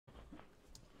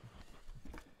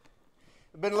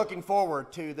been looking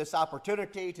forward to this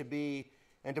opportunity to be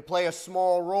and to play a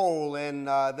small role in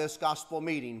this gospel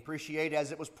meeting. Appreciate,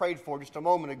 as it was prayed for just a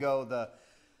moment ago,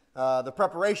 the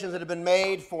preparations that have been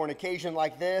made for an occasion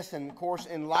like this, and of course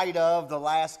in light of the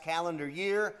last calendar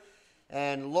year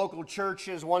and local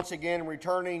churches once again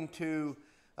returning to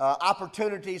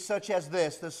opportunities such as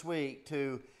this week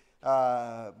to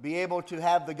be able to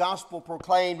have the gospel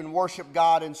proclaimed and worship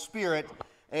God in spirit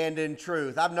and in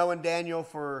truth. I've known Daniel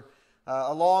for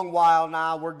a long while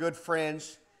now. We're good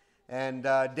friends. And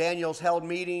Daniel's held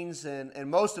meetings in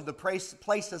most of the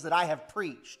places that I have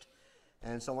preached.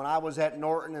 And so when I was at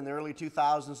Norton in the early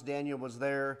 2000s, Daniel was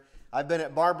there. I've been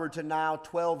at Barberton now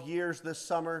 12 years this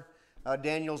summer.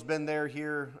 Daniel's been there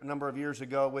here a number of years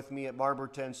ago with me at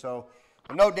Barberton. So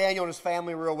I know Daniel and his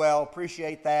family real well.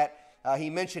 Appreciate that. He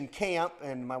mentioned camp,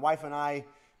 and my wife and I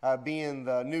being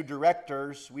the new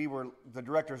directors. We were the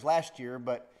directors last year,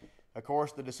 but of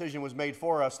course the decision was made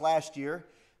for us last year.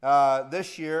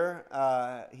 This year,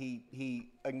 he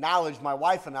acknowledged my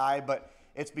wife and I, but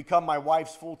it's become my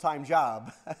wife's full-time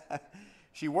job.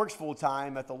 She works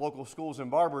full-time at the local schools in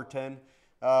Barberton,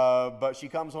 but she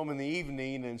comes home in the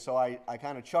evening, and so I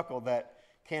kind of chuckle that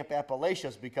Camp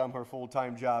Appalachia's become her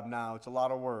full-time job now. It's a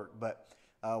lot of work, but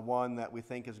one that we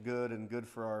think is good and good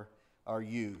for our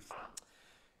youth.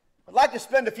 I'd like to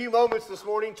spend a few moments this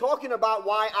morning talking about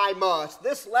why I must.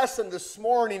 This lesson this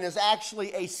morning is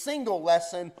actually a single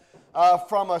lesson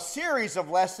from a series of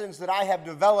lessons that I have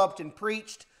developed and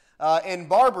preached in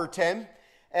Barberton.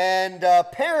 And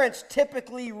parents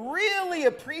typically really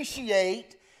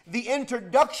appreciate the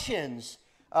introductions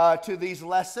to these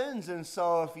lessons. And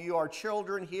so if you are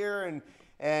children here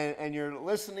and you're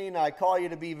listening, I call you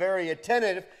to be very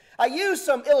attentive. I use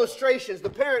some illustrations,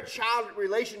 the parent-child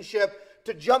relationship,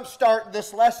 to jumpstart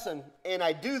this lesson, and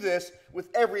I do this with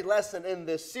every lesson in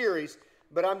this series,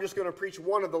 but I'm just going to preach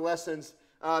one of the lessons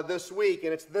this week,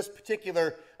 and it's this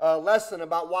particular lesson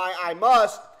about why I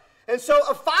must. And so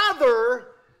a father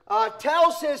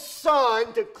tells his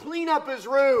son to clean up his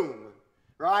room,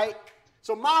 right?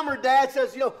 So mom or dad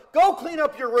says, go clean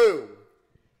up your room.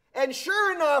 And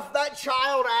sure enough, that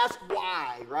child asks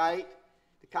why, right?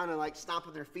 Kind of like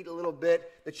stomping their feet a little bit.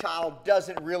 The child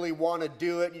doesn't really want to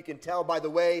do it. You can tell by the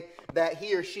way that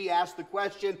he or she asked the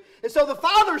question. And so the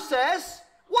father says,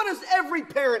 what does every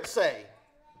parent say?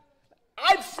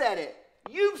 I've said it.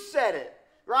 You've said it,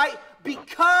 right?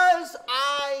 Because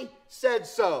I said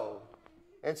so.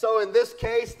 And so in this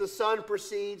case, the son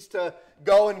proceeds to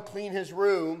go and clean his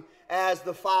room as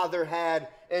the father had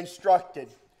instructed.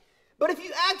 But if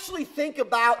you actually think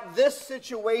about this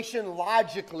situation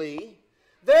logically,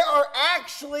 there are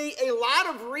actually a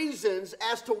lot of reasons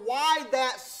as to why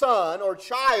that son or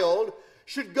child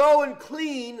should go and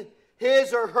clean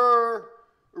his or her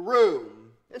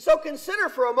room. And so consider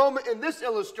for a moment in this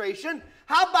illustration,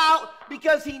 how about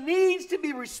because he needs to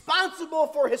be responsible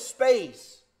for his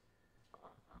space?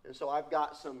 And so I've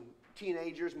got some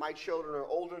teenagers, my children are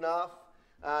old enough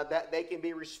that they can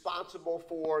be responsible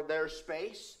for their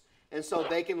space. And so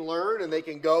they can learn and they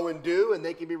can go and do and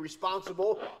they can be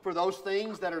responsible for those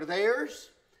things that are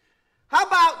theirs. How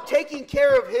about taking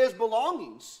care of his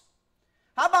belongings?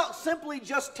 How about simply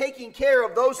just taking care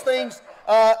of those things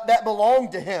that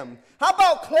belong to him? How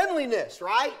about cleanliness,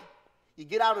 right? You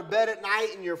get out of bed at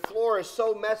night and your floor is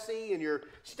so messy and you're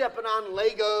stepping on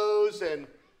Legos, and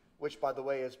which, by the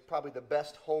way, is probably the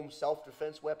best home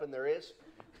self-defense weapon there is.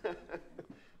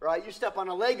 Right? You step on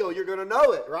a Lego, you're going to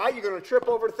know it, right? You're going to trip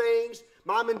over things.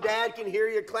 Mom and dad can hear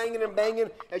you clanging and banging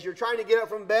as you're trying to get up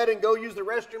from bed and go use the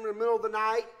restroom in the middle of the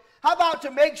night. How about to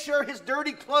make sure his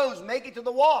dirty clothes make it to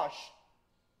the wash?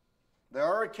 There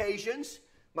are occasions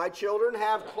my children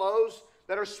have clothes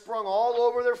that are sprung all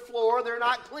over their floor. They're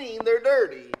not clean, they're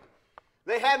dirty.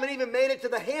 They haven't even made it to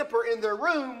the hamper in their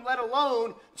room, let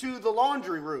alone to the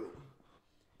laundry room.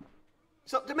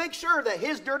 So to make sure that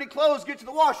his dirty clothes get to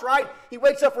the wash, right? He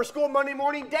wakes up for school Monday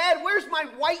morning. Dad, where's my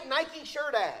white Nike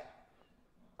shirt at?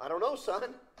 I don't know, son.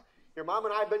 Your mom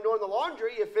and I have been doing the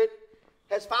laundry. If it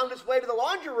has found its way to the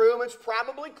laundry room, it's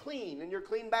probably clean in your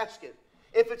clean basket.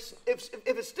 If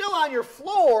it's still on your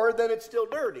floor, then it's still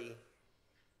dirty.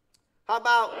 How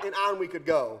about, and on we could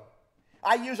go.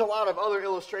 I use a lot of other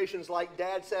illustrations like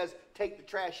dad says, take the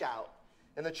trash out.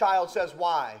 And the child says,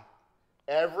 why?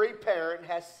 Every parent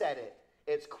has said it.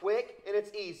 It's quick and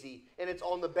it's easy, and it's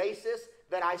on the basis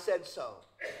that I said so.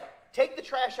 Take the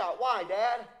trash out. Why,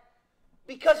 Dad?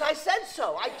 Because I said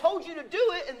so. I told you to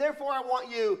do it, and therefore I want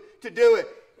you to do it.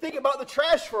 Think about the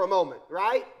trash for a moment,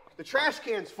 right? The trash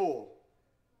can's full.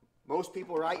 Most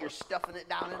people, right, you're stuffing it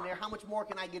down in there. How much more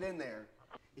can I get in there?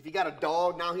 If you got a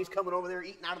dog, now he's coming over there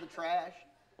eating out of the trash.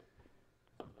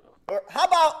 Or how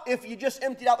about if you just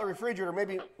emptied out the refrigerator?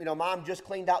 Maybe, Mom just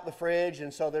cleaned out the fridge,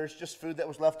 and so there's just food that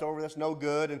was left over that's no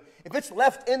good. And if it's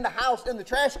left in the house, in the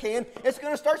trash can, it's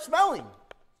going to start smelling.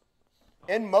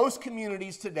 In most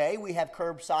communities today, we have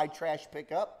curbside trash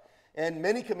pickup. In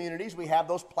many communities, we have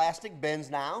those plastic bins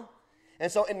now.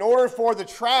 And so in order for the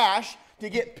trash to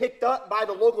get picked up by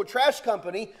the local trash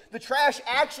company, the trash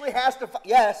actually has to,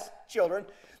 yes, children,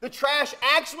 the trash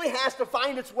actually has to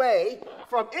find its way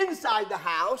from inside the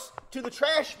house to the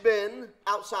trash bin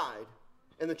outside.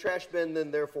 And the trash bin then,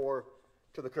 therefore,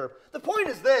 to the curb. The point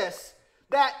is this,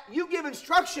 that you give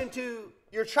instruction to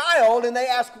your child and they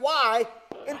ask why,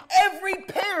 and every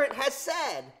parent has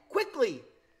said, quickly,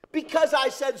 because I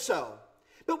said so.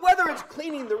 But whether it's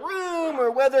cleaning the room or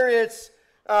whether it's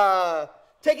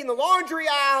taking the laundry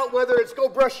out, whether it's go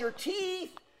brush your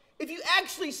teeth, if you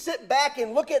actually sit back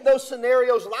and look at those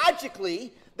scenarios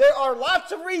logically, there are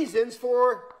lots of reasons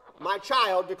for my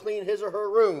child to clean his or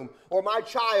her room, or my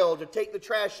child to take the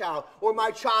trash out, or my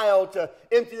child to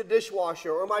empty the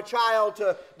dishwasher, or my child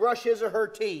to brush his or her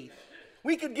teeth.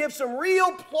 We could give some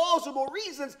real plausible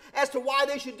reasons as to why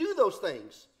they should do those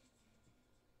things.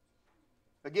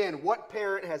 Again, what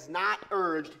parent has not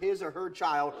urged his or her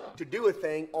child to do a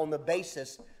thing on the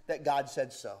basis that God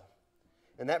said so?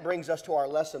 And that brings us to our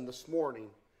lesson this morning.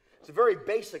 It's a very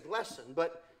basic lesson,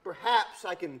 but perhaps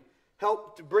I can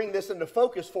help to bring this into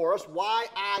focus for us, why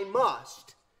I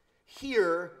must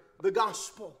hear the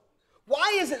gospel.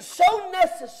 Why is it so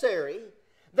necessary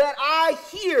that I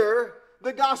hear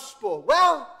the gospel?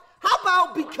 Well, how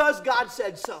about because God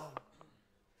said so?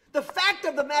 The fact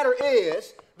of the matter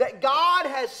is that God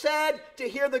has said to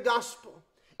hear the gospel.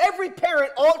 Every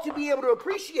parent ought to be able to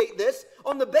appreciate this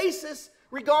on the basis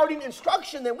regarding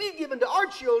instruction that we've given to our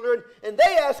children, and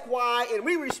they ask why, and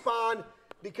we respond,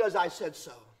 because I said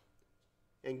so.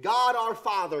 And God our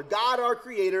Father, God our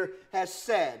Creator, has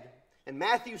said, in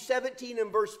Matthew 17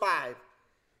 and verse 5,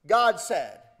 God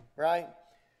said, right?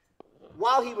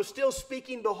 While he was still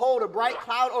speaking, behold, a bright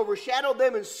cloud overshadowed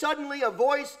them, and suddenly a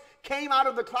voice came out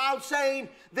of the cloud saying,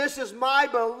 this is my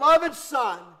beloved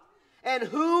Son, and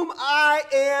whom I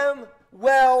am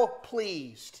well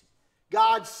pleased.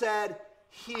 God said,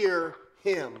 hear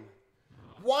him.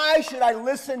 Why should I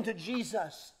listen to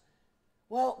Jesus?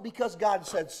 Well, because God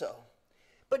said so.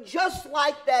 But just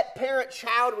like that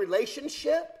parent-child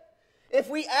relationship, if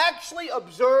we actually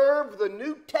observe the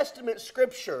New Testament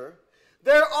scripture,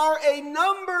 there are a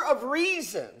number of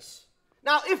reasons.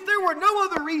 Now, if there were no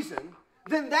other reason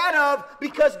than that of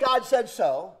because God said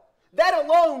so, that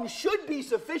alone should be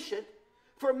sufficient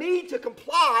for me to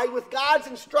comply with God's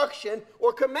instruction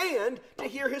or command to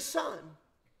hear his Son.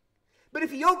 But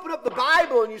if you open up the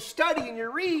Bible and you study and you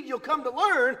read, you'll come to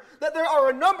learn that there are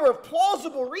a number of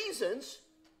plausible reasons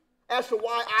as to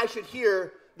why I should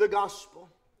hear the gospel.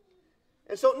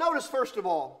 And so notice, first of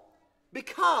all,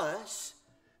 because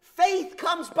faith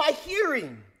comes by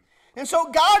hearing. And so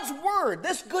God's word,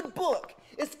 this good book,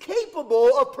 is capable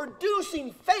of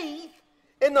producing faith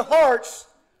in the hearts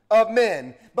of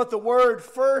men. But the word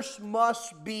first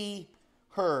must be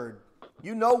heard.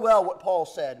 You know well what Paul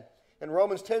said in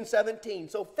Romans 10:17.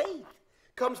 So faith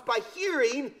comes by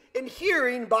hearing, and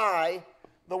hearing by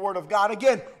the word of God.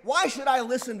 Again, why should I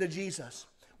listen to Jesus?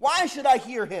 Why should I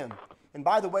hear him? And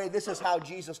by the way, this is how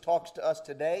Jesus talks to us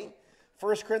today.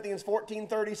 1 Corinthians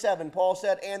 14:37, Paul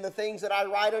said, and the things that I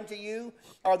write unto you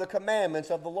are the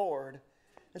commandments of the Lord.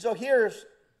 And so here's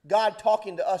God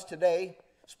talking to us today,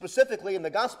 specifically in the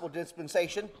gospel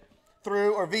dispensation,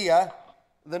 through or via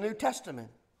the New Testament.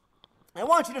 I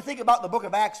want you to think about the book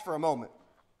of Acts for a moment.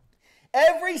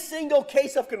 Every single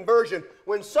case of conversion,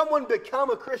 when someone became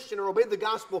a Christian or obeyed the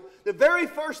gospel, the very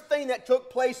first thing that took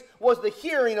place was the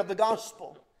hearing of the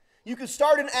gospel. You can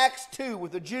start in Acts 2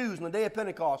 with the Jews on the day of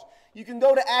Pentecost. You can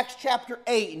go to Acts chapter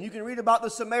 8 and you can read about the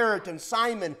Samaritan,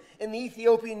 Simon, and the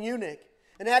Ethiopian eunuch.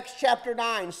 In Acts chapter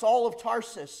 9, Saul of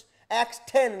Tarsus. Acts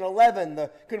 10 and 11,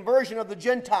 the conversion of the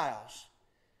Gentiles.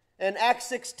 In Acts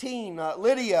 16,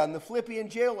 Lydia and the Philippian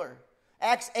jailer.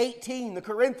 Acts 18, the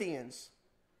Corinthians.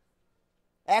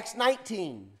 Acts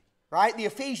 19, right, the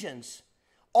Ephesians.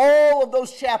 All of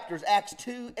those chapters, Acts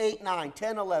 2, 8, 9,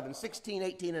 10, 11, 16,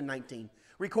 18, and 19,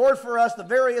 record for us the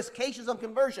various cases of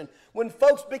conversion when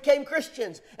folks became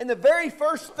Christians. And the very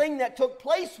first thing that took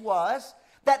place was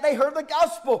that they heard the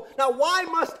gospel. Now, why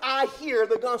must I hear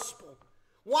the gospel?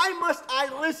 Why must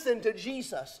I listen to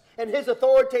Jesus and his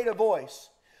authoritative voice?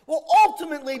 Well,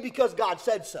 ultimately because God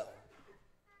said so.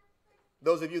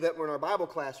 Those of you that were in our Bible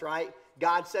class, right?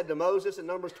 God said to Moses in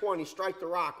Numbers 20, strike the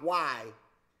rock. Why?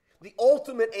 The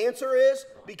ultimate answer is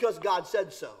because God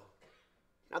said so.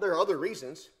 Now, there are other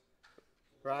reasons,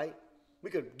 right? We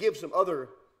could give some other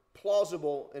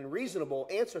plausible and reasonable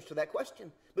answers to that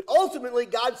question. But ultimately,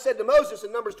 God said to Moses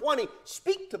in Numbers 20,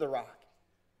 speak to the rock.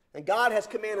 And God has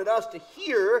commanded us to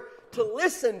hear, to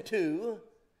listen to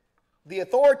the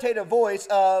authoritative voice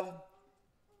of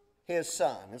His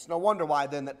Son. It's no wonder why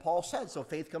then that Paul said, so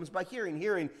faith comes by hearing,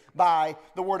 hearing by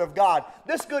the Word of God.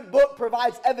 This good book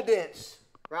provides evidence,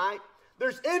 right?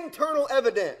 There's internal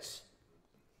evidence.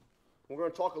 We're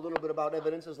going to talk a little bit about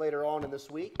evidences later on in this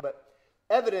week, but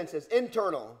evidence is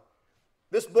internal.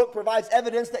 This book provides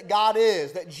evidence that God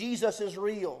is, that Jesus is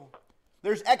real.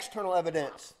 There's external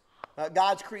evidence,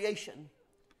 God's creation.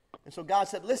 And so God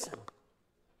said, listen,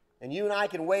 and you and I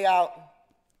can weigh out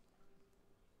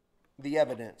the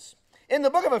evidence. In the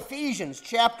book of Ephesians,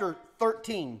 chapter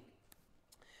 13,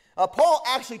 Paul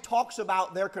actually talks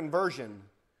about their conversion.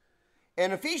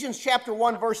 In Ephesians chapter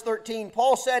 1, verse 13,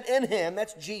 Paul said, in Him,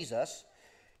 that's Jesus,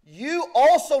 you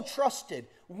also trusted.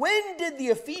 When did the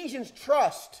Ephesians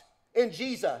trust in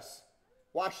Jesus?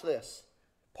 Watch this.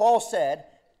 Paul said,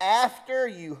 after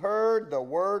you heard the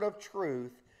word of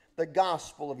truth, the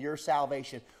gospel of your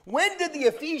salvation. When did the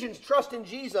Ephesians trust in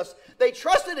Jesus? They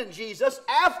trusted in Jesus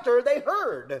after they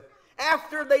heard,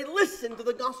 after they listened to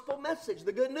the gospel message,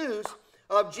 the good news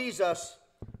of Jesus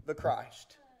the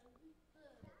Christ.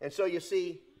 And so you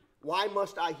see, why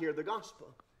must I hear the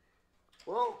gospel?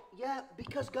 Well, yeah,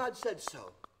 because God said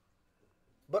so.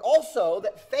 But also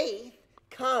that faith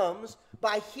comes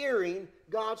by hearing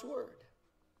God's word.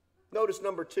 Notice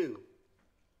number 2.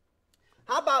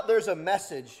 How about there's a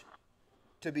message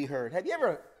to be heard? Have you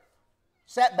ever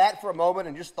sat back for a moment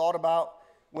and just thought about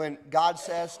when God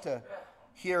says to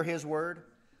hear His word?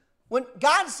 When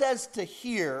God says to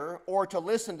hear or to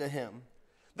listen to Him,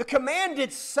 the command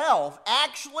itself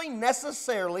actually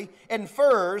necessarily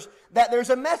infers that there's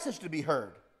a message to be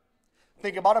heard.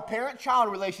 Think about a parent-child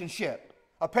relationship.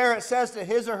 A parent says to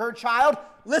his or her child,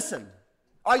 listen,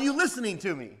 are you listening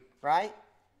to me? Right?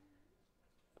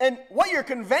 And what you're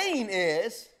conveying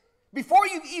is, before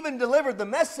you've even delivered the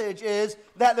message, is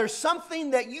that there's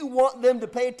something that you want them to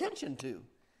pay attention to.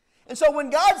 And so when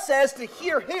God says to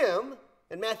hear Him,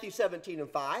 in Matthew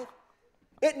 17:5,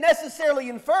 it necessarily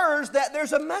infers that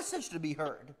there's a message to be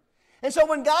heard. And so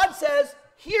when God says,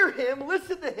 hear Him,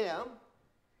 listen to Him,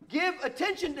 give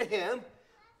attention to Him,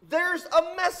 there's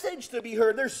a message to be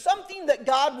heard. There's something that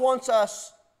God wants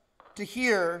us to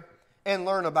hear and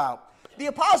learn about. The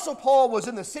Apostle Paul was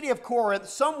in the city of Corinth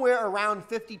somewhere around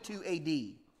 52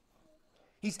 A.D.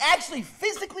 He's actually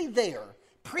physically there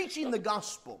preaching the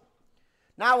gospel.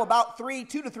 Now about 2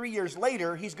 to 3 years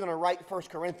later, he's going to write 1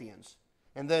 Corinthians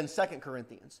and then 2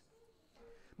 Corinthians.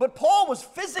 But Paul was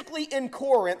physically in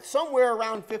Corinth somewhere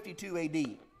around 52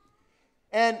 A.D.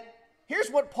 And here's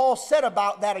what Paul said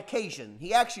about that occasion.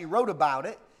 He actually wrote about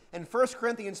it in 1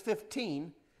 Corinthians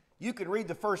 15. You can read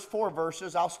the first 4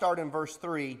 verses. I'll start in verse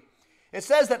 3. It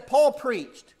says that Paul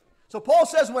preached. So Paul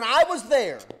says, when I was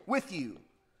there with you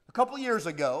a couple years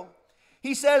ago,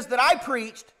 he says that I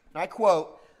preached, and I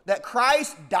quote, that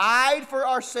Christ died for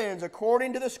our sins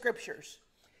according to the Scriptures,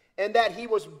 and that He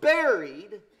was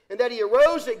buried, and that He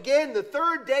arose again the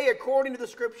 3rd day according to the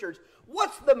Scriptures.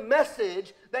 What's the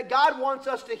message that God wants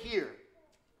us to hear?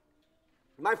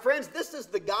 My friends, this is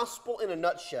the gospel in a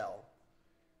nutshell.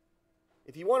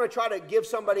 If you want to try to give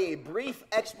somebody a brief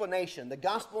explanation, the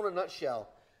gospel in a nutshell,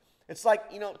 it's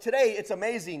like, today it's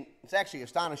amazing, it's actually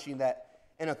astonishing that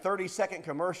in a 30-second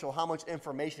commercial, how much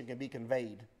information can be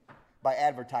conveyed by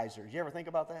advertisers. You ever think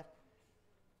about that?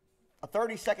 A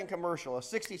 30-second commercial, a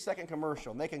 60-second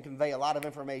commercial, and they can convey a lot of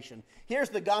information. Here's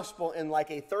the gospel in like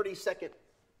a 30-second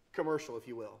commercial, if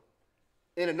you will,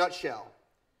 in a nutshell.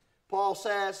 Paul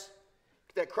says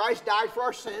that Christ died for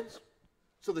our sins,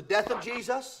 so the death of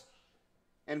Jesus.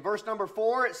 In verse number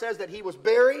 4, it says that He was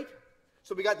buried.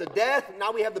 So we got the death, and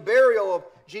now we have the burial of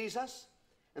Jesus.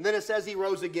 And then it says He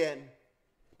rose again.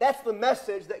 That's the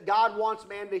message that God wants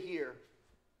man to hear.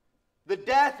 The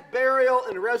death, burial,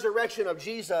 and resurrection of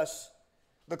Jesus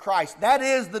the Christ. That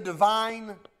is the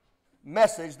divine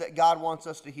message that God wants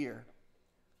us to hear.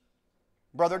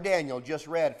 Brother Daniel just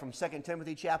read from 2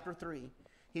 Timothy chapter 3.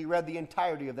 He read the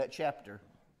entirety of that chapter.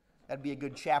 That'd be a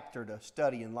good chapter to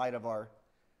study in light of our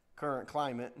current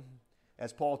climate.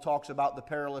 As Paul talks about the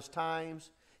perilous times,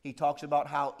 he talks about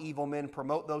how evil men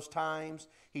promote those times.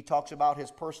 He talks about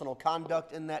his personal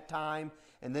conduct in that time,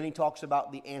 and then he talks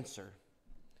about the answer.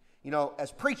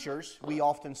 As preachers, we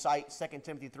often cite 2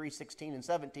 Timothy 3:16 and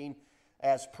 17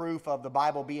 as proof of the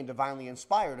Bible being divinely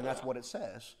inspired, and that's what it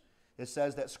says. It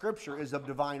says that Scripture is of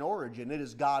divine origin. It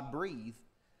is God-breathed.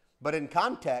 But in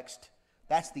context,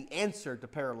 that's the answer to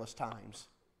perilous times.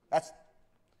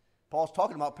 Paul's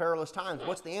talking about perilous times.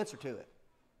 What's the answer to it?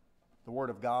 The Word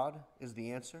of God is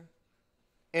the answer.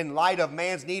 In light of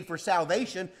man's need for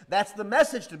salvation, that's the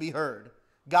message to be heard.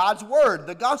 God's Word,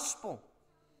 the gospel.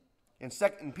 In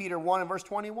 2 Peter 1 and verse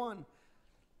 21,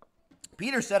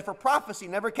 Peter said, "For prophecy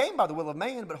never came by the will of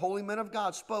man, but holy men of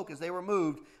God spoke as they were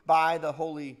moved by the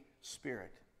Holy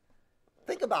Spirit."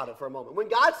 Think about it for a moment. When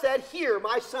God said, "Hear,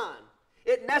 my son,"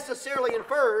 it necessarily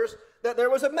infers that there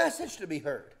was a message to be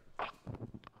heard.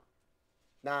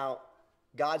 Now,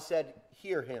 God said,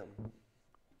 "Hear him."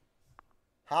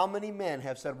 How many men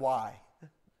have said, "Why?"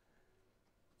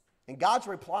 And God's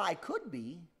reply could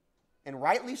be, and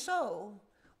rightly so,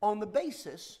 on the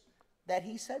basis that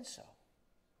he said so.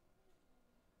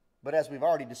 But as we've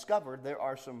already discovered, there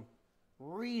are some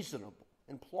reasonable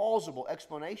and plausible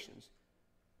explanations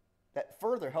that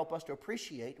further help us to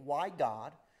appreciate why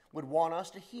God would want us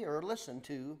to hear or listen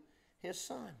to his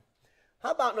Son.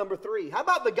 How about number 3? How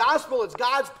about the gospel is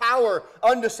God's power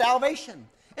unto salvation?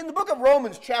 In the book of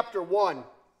Romans chapter 1,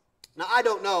 now I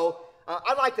don't know,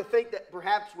 I'd like to think that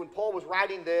perhaps when Paul was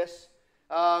writing this,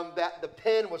 that the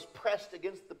pen was pressed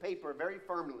against the paper very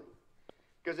firmly.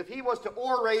 Because if he was to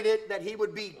orate it, that he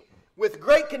would be with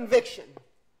great conviction.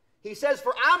 He says,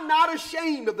 "For I'm not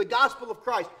ashamed of the gospel of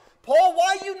Christ." Paul,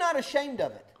 why are you not ashamed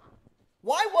of it?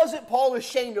 Why wasn't Paul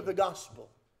ashamed of the gospel?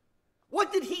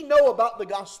 What did he know about the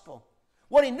gospel?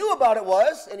 What he knew about it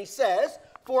was, and he says,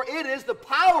 "For it is the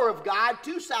power of God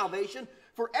to salvation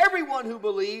for everyone who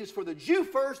believes, for the Jew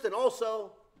first and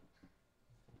also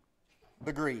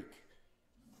the Greek."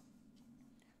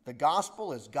 The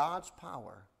gospel is God's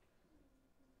power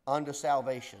unto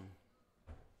salvation.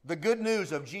 The good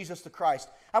news of Jesus the Christ.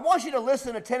 I want you to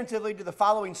listen attentively to the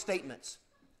following statements.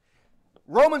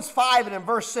 Romans 5 and in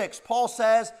verse 6, Paul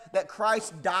says that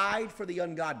Christ died for the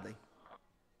ungodly.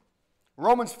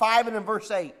 Romans 5 and in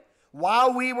verse 8,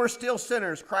 while we were still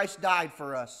sinners, Christ died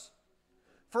for us.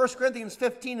 1 Corinthians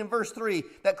 15 and verse 3,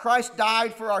 that Christ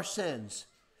died for our sins.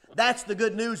 That's the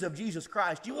good news of Jesus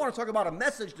Christ. You want to talk about a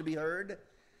message to be heard?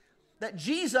 That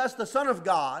Jesus, the Son of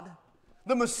God,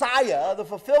 the Messiah, the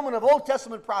fulfillment of Old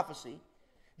Testament prophecy,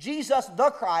 Jesus the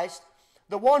Christ,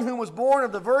 the one who was born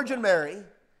of the Virgin Mary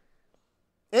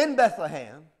in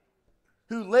Bethlehem,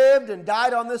 who lived and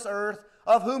died on this earth,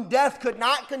 of whom death could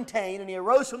not contain, and he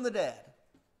arose from the dead.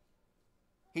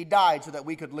 He died so that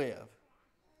we could live.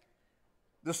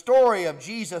 The story of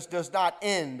Jesus does not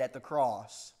end at the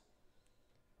cross.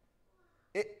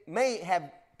 It may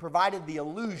have provided the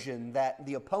illusion that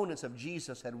the opponents of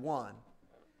Jesus had won.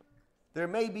 There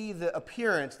may be the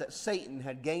appearance that Satan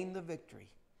had gained the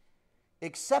victory,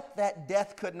 except that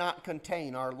death could not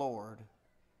contain our Lord,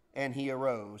 and he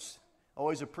arose. I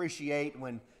always appreciate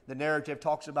when the narrative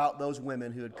talks about those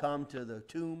women who had come to the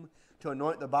tomb to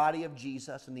anoint the body of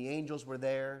Jesus, and the angels were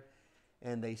there,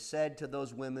 and they said to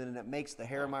those women, and it makes the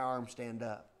hair on my arm stand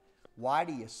up, "Why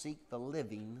do you seek the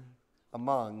living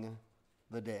among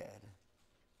the dead?"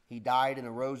 He died and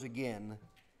arose again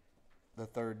the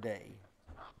third day.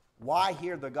 Why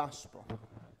hear the gospel?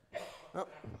 Well,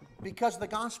 because the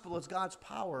gospel is God's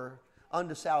power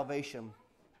unto salvation.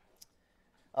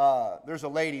 There's a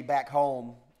lady back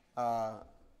home.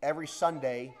 Every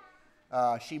Sunday,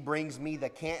 she brings me the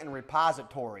Canton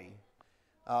Repository.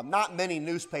 Not many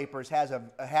newspapers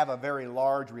have a very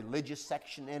large religious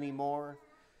section anymore.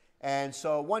 And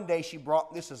so one day she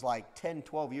brought, this is like 10,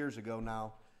 12 years ago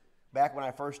now, back when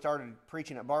I first started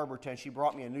preaching at Barberton, she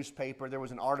brought me a newspaper. There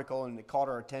was an article and it caught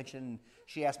her attention.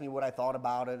 She asked me what I thought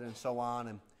about it and so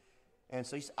on. And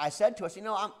so I said to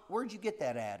her, where'd you get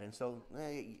that at? And so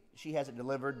she has it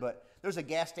delivered, but there's a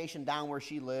gas station down where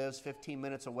she lives, 15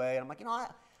 minutes away. And I'm like,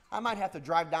 I might have to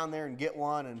drive down there and get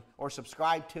one or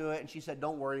subscribe to it. And she said,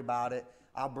 don't worry about it.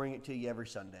 I'll bring it to you every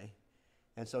Sunday.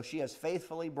 And so she has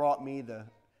faithfully brought me the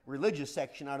religious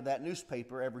section out of that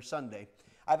newspaper every Sunday.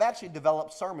 I've actually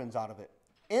developed sermons out of it.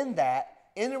 In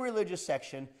the religious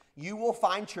section, you will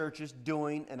find churches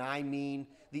doing, and I mean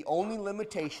the only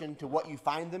limitation to what you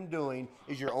find them doing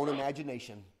is your own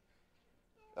imagination.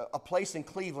 A place in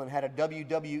Cleveland had a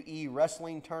WWE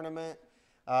wrestling tournament.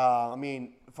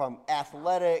 From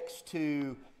athletics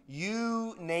to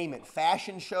you name it.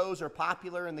 Fashion shows are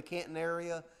popular in the Canton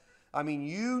area.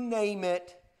 You name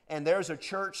it, and there's a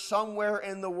church somewhere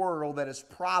in the world that is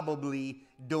probably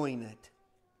doing it.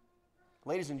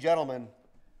 Ladies and gentlemen,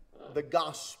 the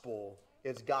gospel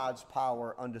is God's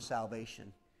power unto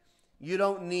salvation. You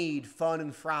don't need fun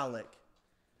and frolic,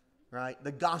 right?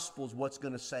 The gospel is what's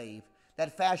going to save.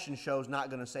 That fashion show is not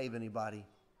going to save anybody.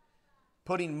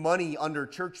 Putting money under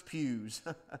church pews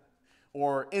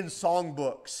or in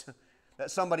songbooks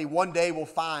that somebody one day will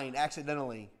find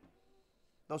accidentally.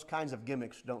 Those kinds of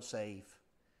gimmicks don't save.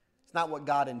 It's not what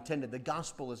God intended. The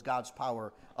gospel is God's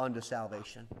power unto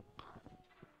salvation.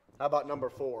 How about number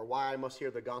 4? Why I must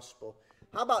hear the gospel.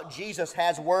 How about Jesus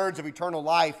has words of eternal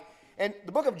life? In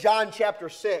the book of John chapter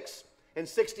 6 and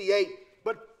 68,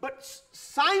 but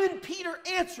Simon Peter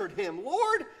answered him,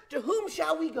 Lord, to whom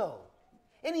shall we go?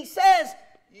 And he says,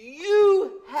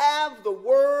 you have the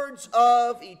words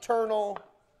of eternal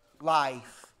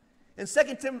life. In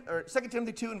 2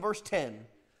 Timothy 2 and verse 10,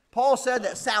 Paul said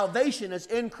that salvation is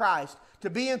in Christ. To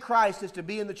be in Christ is to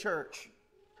be in the church.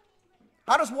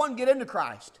 How does one get into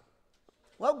Christ?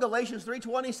 Well, Galatians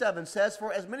 3:27 says,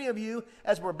 for as many of you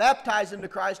as were baptized into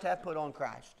Christ have put on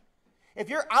Christ. If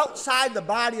you're outside the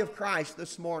body of Christ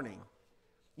this morning,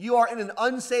 you are in an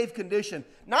unsaved condition,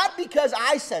 not because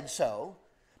I said so,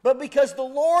 but because the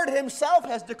Lord himself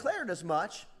has declared as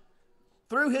much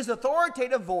through his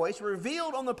authoritative voice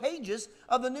revealed on the pages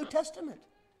of the New Testament.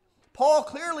 Paul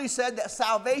clearly said that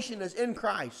salvation is in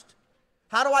Christ.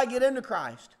 How do I get into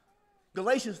Christ?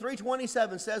 Galatians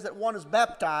 3:27 says that one is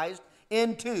baptized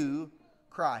into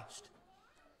Christ.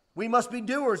 We must be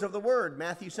doers of the word.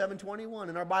 Matthew 7:21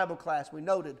 in our Bible class we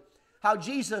noted how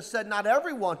Jesus said, not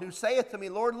everyone who saith to me,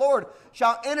 Lord, Lord,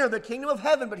 shall enter the kingdom of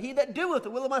heaven, but he that doeth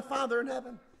the will of my Father in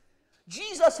heaven.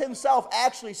 Jesus himself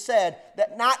actually said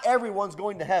that not everyone's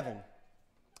going to heaven.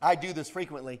 I do this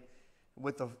frequently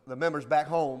with the members back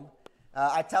home.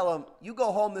 I tell them, you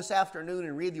go home this afternoon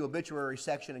and read the obituary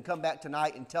section and come back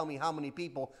tonight and tell me how many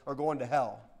people are going to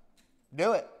hell.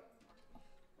 Do it.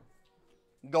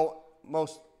 Go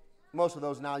most of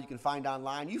those now you can find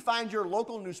online. You find your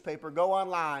local newspaper, go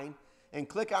online and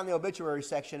click on the obituary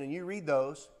section and you read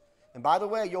those. And by the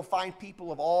way, you'll find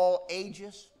people of all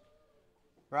ages,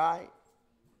 right?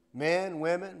 Men,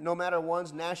 women, no matter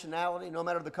one's nationality, no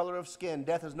matter the color of skin.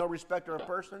 Death is no respecter of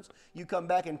persons. You come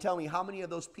back and tell me how many of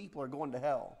those people are going to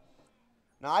hell.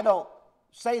 Now, I don't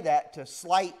say that to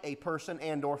slight a person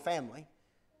and or family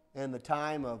in the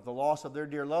time of the loss of their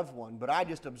dear loved one. But I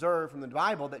just observe from the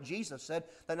Bible that Jesus said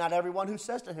that not everyone who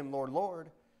says to him, Lord, Lord,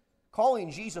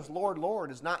 calling Jesus Lord,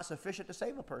 Lord is not sufficient to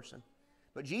save a person.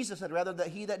 But Jesus said rather that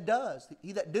he that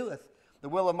doeth the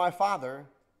will of my Father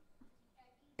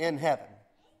in heaven.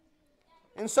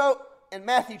 And so in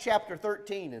Matthew chapter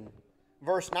 13 and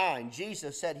verse 9,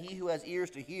 Jesus said, he who has ears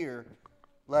to hear,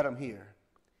 let him hear.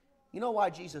 You know why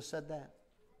Jesus said that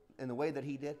in the way that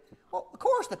he did? Well, of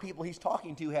course the people he's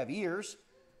talking to have ears,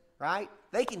 right?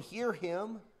 They can hear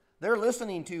him. They're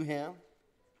listening to him.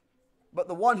 But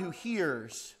the one who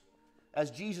hears,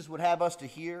 as Jesus would have us to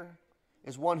hear,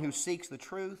 is one who seeks the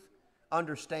truth,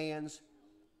 understands,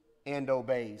 and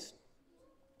obeys.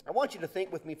 I want you to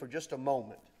think with me for just a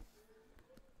moment.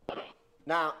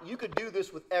 Now, you could do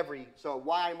this with so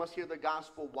why I must hear the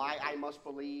gospel, why I must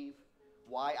believe,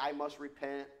 why I must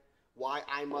repent, why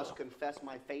I must confess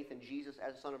my faith in Jesus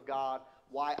as the Son of God,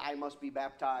 why I must be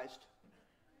baptized,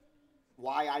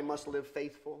 why I must live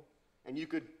faithful. And you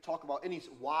could talk about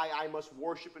why I must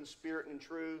worship in spirit and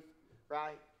truth,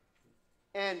 right?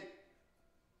 And,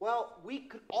 well, we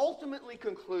could ultimately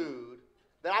conclude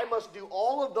that I must do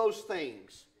all of those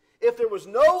things. If there was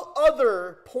no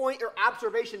other point or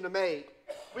observation to make,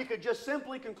 we could just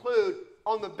simply conclude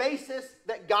on the basis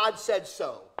that God said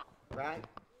so, right?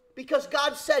 Because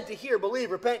God said to hear, believe,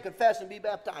 repent, confess, and be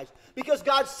baptized. Because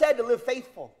God said to live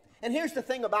faithful. And here's the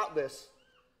thing about this.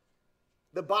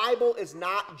 The Bible is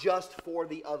not just for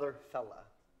the other fella.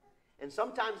 And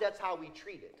sometimes that's how we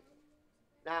treat it.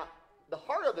 Now, the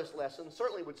heart of this lesson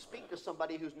certainly would speak to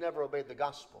somebody who's never obeyed the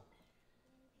gospel.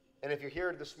 And if you're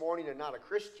here this morning and not a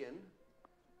Christian,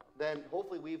 then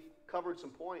hopefully we've covered some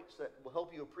points that will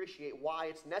help you appreciate why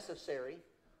it's necessary,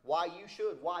 why you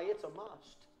should, why it's a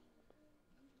must.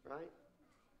 Right?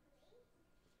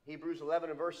 Hebrews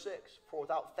 11 and verse 6. For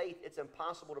without faith it's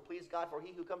impossible to please God, for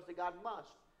he who comes to God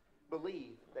must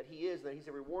believe that he is, that he's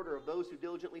a rewarder of those who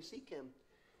diligently seek him.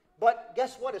 But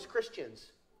guess what, as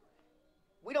Christians?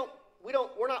 We're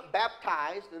not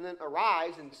baptized and then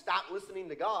arise and stop listening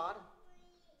to God.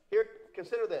 Here,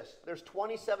 consider this. There's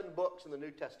 27 books in the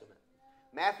New Testament.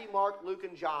 Matthew, Mark, Luke,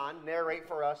 and John narrate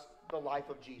for us the life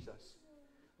of Jesus.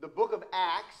 The book of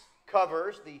Acts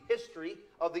covers the history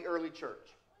of the early church.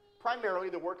 Primarily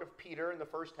the work of Peter in the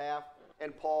first half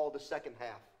and Paul the second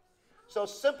half. So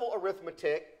simple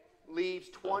arithmetic leaves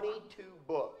 22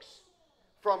 books.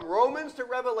 From Romans to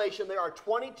Revelation, there are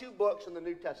 22 books in the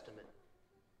New Testament.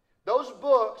 Those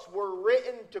books were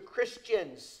written to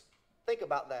Christians. Think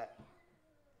about that.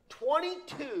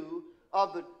 22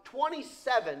 of the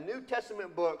 27 New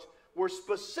Testament books were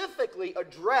specifically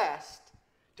addressed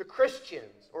to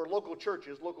Christians or local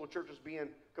churches being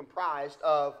comprised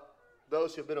of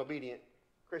those who have been obedient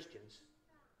Christians.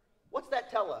 What's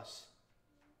that tell us?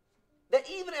 That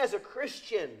even as a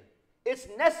Christian, it's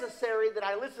necessary that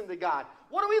I listen to God.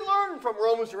 What do we learn from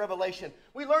Romans to Revelation?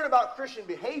 We learn about Christian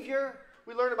behavior.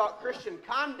 We learn about Christian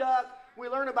conduct. We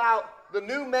learn about the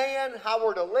new man, how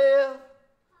we're to live.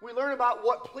 We learn about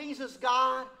what pleases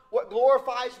God, what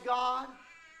glorifies God.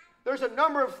 There's a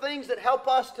number of things that help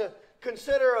us to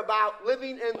consider about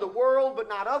living in the world but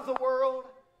not of the world,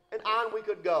 and on we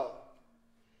could go.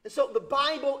 And so the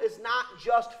Bible is not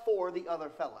just for the other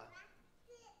fella.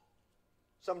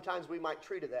 Sometimes we might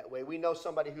treat it that way. We know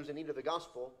somebody who's in need of the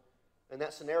gospel, and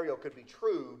that scenario could be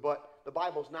true, but the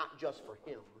Bible's not just for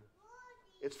him.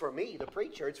 It's for me, the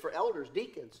preacher. It's for elders,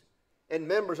 deacons, and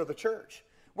members of the church.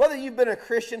 Whether you've been a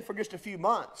Christian for just a few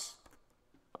months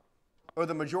or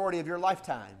the majority of your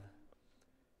lifetime,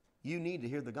 you need to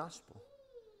hear the gospel.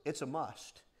 It's a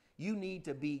must. You need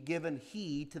to be given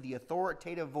heed to the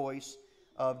authoritative voice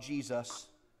of Jesus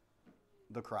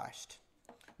the Christ.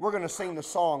 We're going to sing the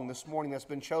song this morning that's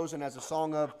been chosen as a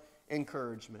song of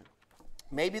encouragement.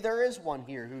 Maybe there is one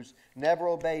here who's never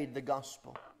obeyed the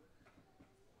gospel.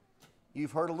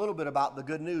 You've heard a little bit about the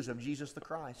good news of Jesus the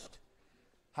Christ.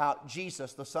 How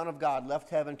Jesus, the Son of God, left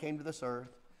heaven, came to this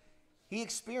earth. He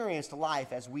experienced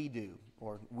life as we do,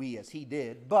 or we as he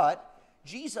did, but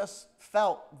Jesus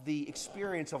felt the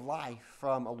experience of life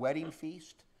from a wedding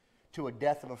feast to a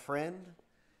death of a friend.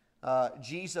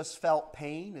 Jesus felt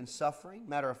pain and suffering.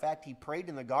 Matter of fact, he prayed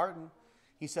in the garden.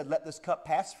 He said, "Let this cup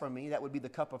pass from me." That would be the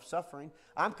cup of suffering.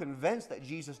 I'm convinced that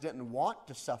Jesus didn't want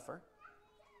to suffer.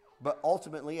 But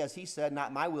ultimately, as he said,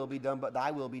 "Not my will be done, but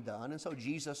thy will be done." And so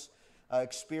Jesus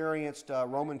experienced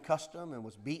Roman custom and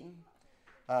was beaten.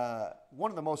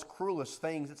 One of the most cruelest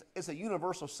things, it's a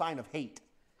universal sign of hate.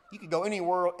 You could go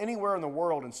anywhere in the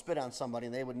world and spit on somebody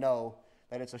and they would know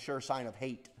that it's a sure sign of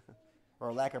hate or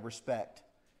a lack of respect.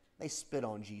 They spit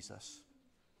on Jesus,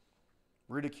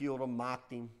 ridiculed him,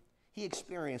 mocked him. He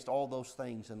experienced all those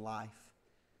things in life.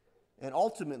 And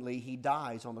ultimately, he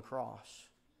dies on the cross.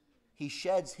 He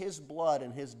sheds his blood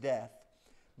in his death.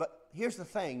 But here's the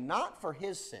thing, not for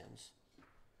his sins,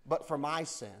 but for my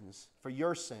sins, for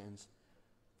your sins,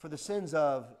 for the sins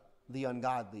of the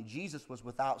ungodly. Jesus was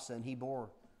without sin. He bore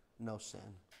no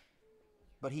sin.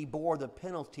 But he bore the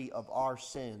penalty of our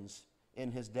sins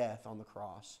in his death on the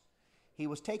cross. He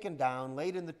was taken down,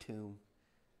 laid in the tomb.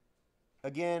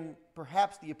 Again,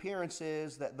 perhaps the appearance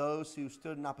is that those who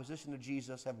stood in opposition to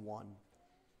Jesus have won.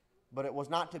 But it was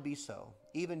not to be so.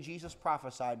 Even Jesus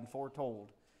prophesied and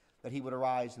foretold that he would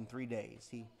arise in 3 days.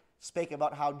 He spake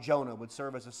about how Jonah would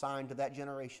serve as a sign to that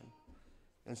generation.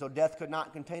 And so death could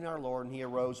not contain our Lord, and he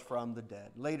arose from the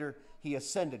dead. Later, he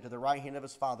ascended to the right hand of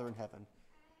his Father in heaven,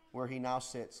 where he now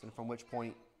sits, and from which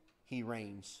point he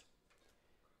reigns.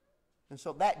 And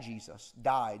so that Jesus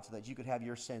died so that you could have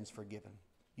your sins forgiven.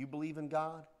 You believe in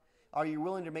God? Are you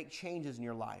willing to make changes in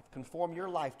your life? Conform your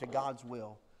life to God's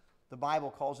will. The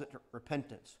Bible calls it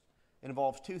repentance. It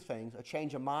involves two things, a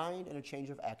change of mind and a change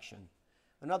of action.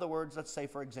 In other words, let's say,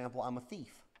 for example, I'm a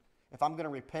thief. If I'm going to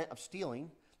repent of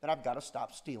stealing, then I've got to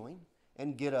stop stealing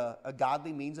and get a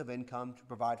godly means of income to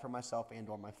provide for myself and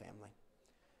or my family.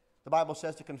 The Bible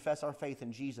says to confess our faith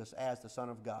in Jesus as the Son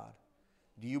of God.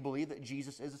 Do you believe that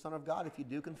Jesus is the Son of God? If you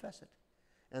do, confess it.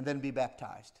 And then be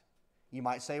baptized. You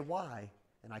might say, why?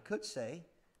 And I could say,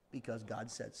 because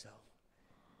God said so.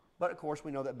 But of course,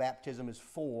 we know that baptism is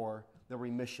for the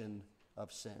remission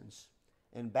of sins.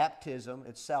 And baptism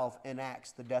itself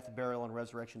enacts the death, burial, and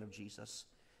resurrection of Jesus.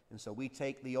 And so we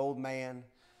take the old man,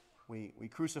 we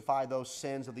crucify those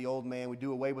sins of the old man, we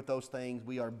do away with those things.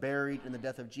 We are buried in the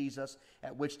death of Jesus,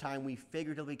 at which time we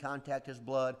figuratively contact his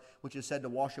blood, which is said to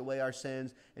wash away our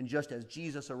sins. And just as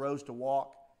Jesus arose to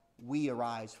walk, we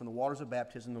arise from the waters of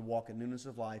baptism to walk in newness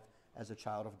of life as a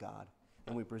child of God.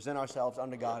 And we present ourselves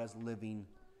unto God as living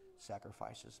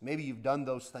sacrifices. Maybe you've done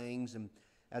those things, and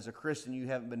as a Christian, you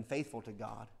haven't been faithful to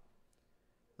God.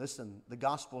 Listen, the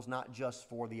gospel is not just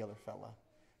for the other fella.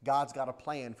 God's got a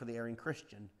plan for the erring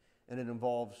Christian, and it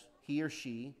involves he or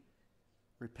she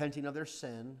repenting of their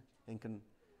sin and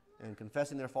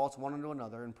confessing their faults one unto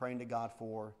another and praying to God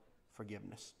for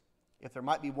forgiveness. If there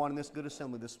might be one in this good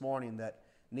assembly this morning that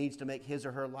needs to make his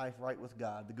or her life right with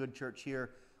God, the good church here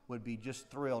would be just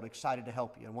thrilled, excited to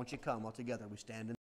help you. And once you come, all together we stand in